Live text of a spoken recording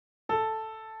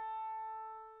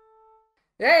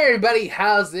Hey everybody,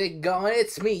 how's it going?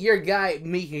 It's me, your guy,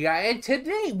 Mikigai, and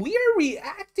today we are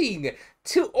reacting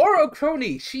to Ouro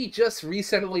Kronii. She just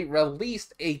recently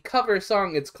released a cover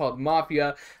song. It's called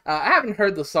Mafia. I haven't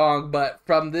heard the song, but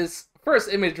from this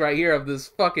first image right here of this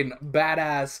fucking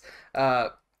badass,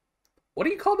 what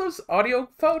do you call those? Audio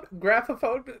phone?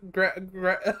 Graphophone?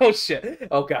 Oh shit.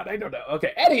 Oh god, I don't know.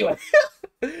 Okay, anyway.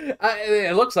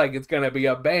 It looks like it's gonna be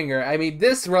a banger. I mean,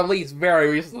 this released very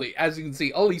recently, as you can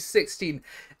see, only 16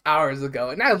 hours ago.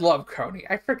 And I love Kronii.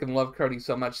 I freaking love Kronii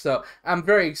so much. So I'm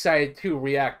very excited to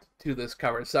react to this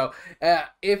cover. So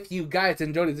if you guys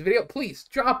enjoyed this video, please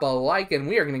drop a like, and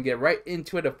we are gonna get right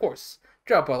into it. Of course,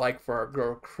 drop a like for our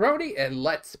girl Kronii, and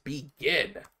let's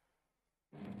begin.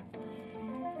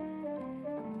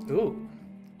 Ooh.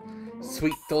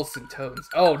 Sweet dulcet tones.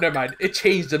 Oh, never mind. It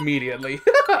changed immediately.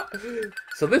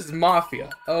 So this is Mafia.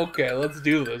 Okay, let's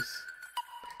do this.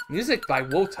 Music by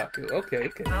Wotaku. Okay.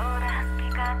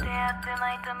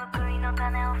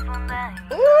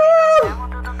 Ooh!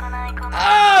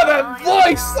 Ah, that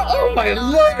voice! Oh my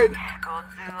lord!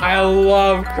 I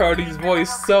love Kronii's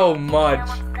voice so much.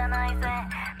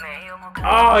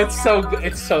 Oh, it's so good.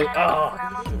 It's so... Oh.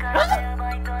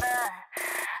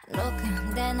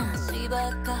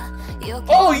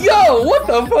 Oh, yo! What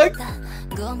the fuck?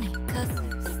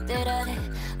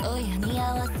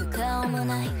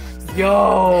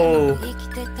 Yo!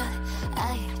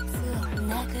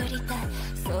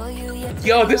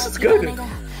 Yo, this is good.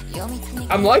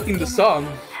 I'm liking the song.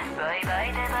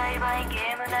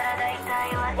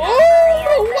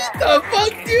 Oh, what the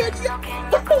fuck, dude?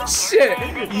 Oh, shit.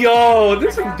 Yo,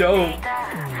 this is dope.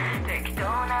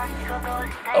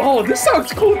 Oh, this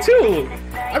song's cool, too.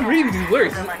 I'm reading these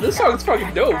lyrics. This song's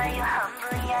fucking dope.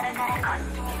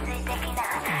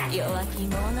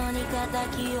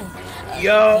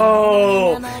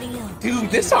 Yo! Dude,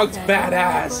 this song's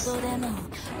badass.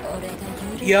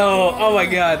 Yo, oh my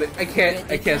god. I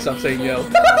can't stop saying yo.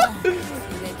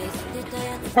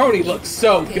 Kronii looks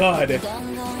so good.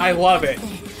 I love it.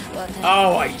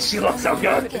 Oh, she looks so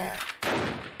good.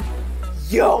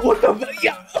 Yo, what the fuck?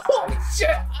 Yo, holy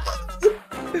shit.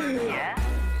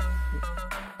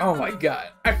 Oh my god,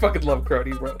 I fucking love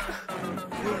Kronii, bro.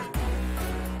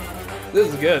 This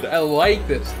is good. I like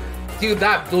this. Dude,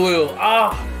 that blue.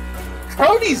 Ah,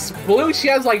 Kronii's blue, she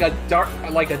has like a dark,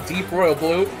 like a deep royal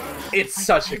blue. It's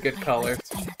such a good color.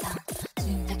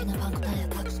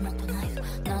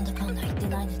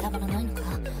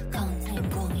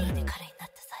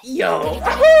 Yo.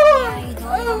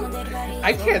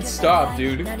 I can't stop,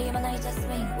 dude.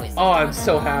 Oh, I'm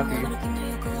so happy.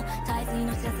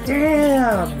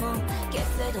 Damn!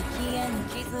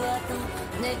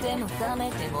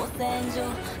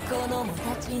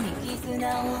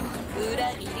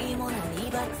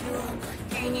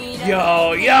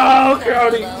 Yo,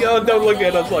 Kronii! Yo, don't look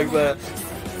at us like that.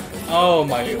 Oh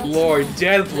my lord,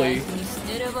 deadly.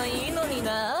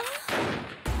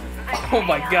 Oh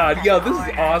my god, yo, this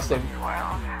is awesome.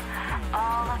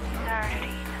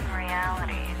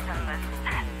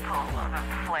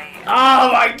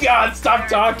 Oh my god, stop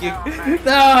talking!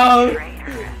 No!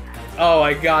 Oh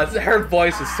my god, her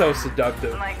voice is so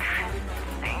seductive.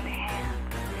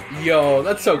 Yo,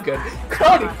 that's so good.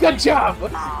 Kronii, good job!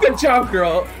 Good job,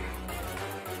 girl!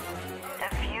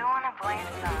 If you wanna blame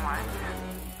someone,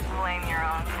 blame your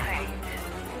own fate.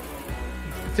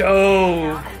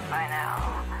 Dope! Notice by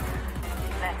now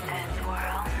that this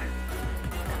world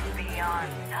is beyond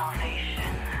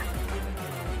salvation.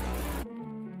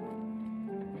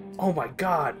 Oh my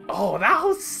god. Oh, that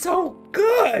was so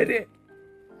good.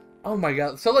 Oh my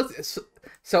god.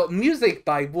 So music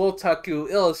by Wotaku,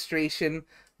 illustration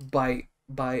by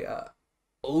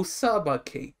Osaba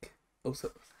Cake. Osa.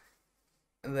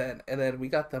 And then we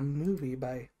got the movie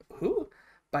by who?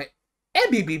 By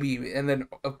MBBB, and then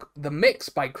the mix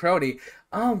by Kronii.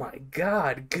 Oh my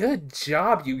god. Good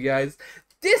job, you guys.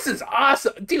 This is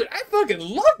awesome. Dude, I fucking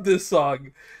love this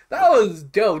song. That was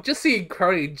dope. Just seeing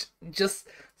Kronii just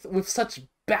with such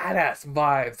badass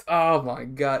vibes. Oh my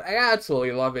god. I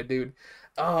absolutely love it, dude.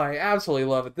 Oh, I absolutely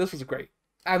love it. This was great.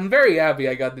 I'm very happy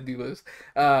I got to do this.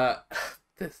 I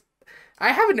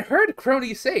haven't heard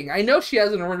Kronii sing. I know she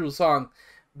has an original song,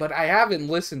 but I haven't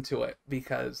listened to it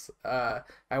because I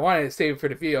wanted to save it for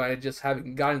the video and I just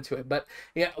haven't gotten to it. But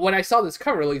yeah, when I saw this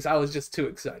cover release, I was just too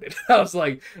excited. I was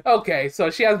like, okay, so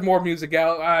she has more music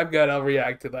out. I'm gonna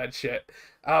react to that shit.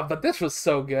 But this was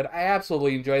so good. I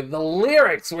absolutely enjoyed it. The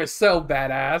lyrics were so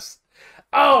badass.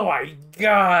 Oh my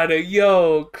god.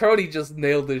 Yo, Kronii just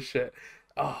nailed this shit.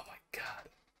 Oh my god.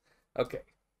 Okay.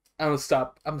 I'm gonna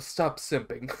stop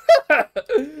simping.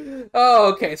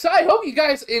 Oh, okay, so I hope you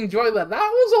guys enjoyed that. That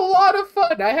was a lot of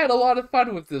fun. I had a lot of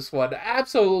fun with this one.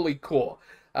 Absolutely cool.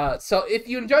 So if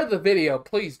you enjoyed the video,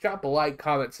 please drop a like,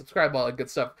 comment, subscribe, all that good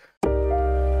stuff.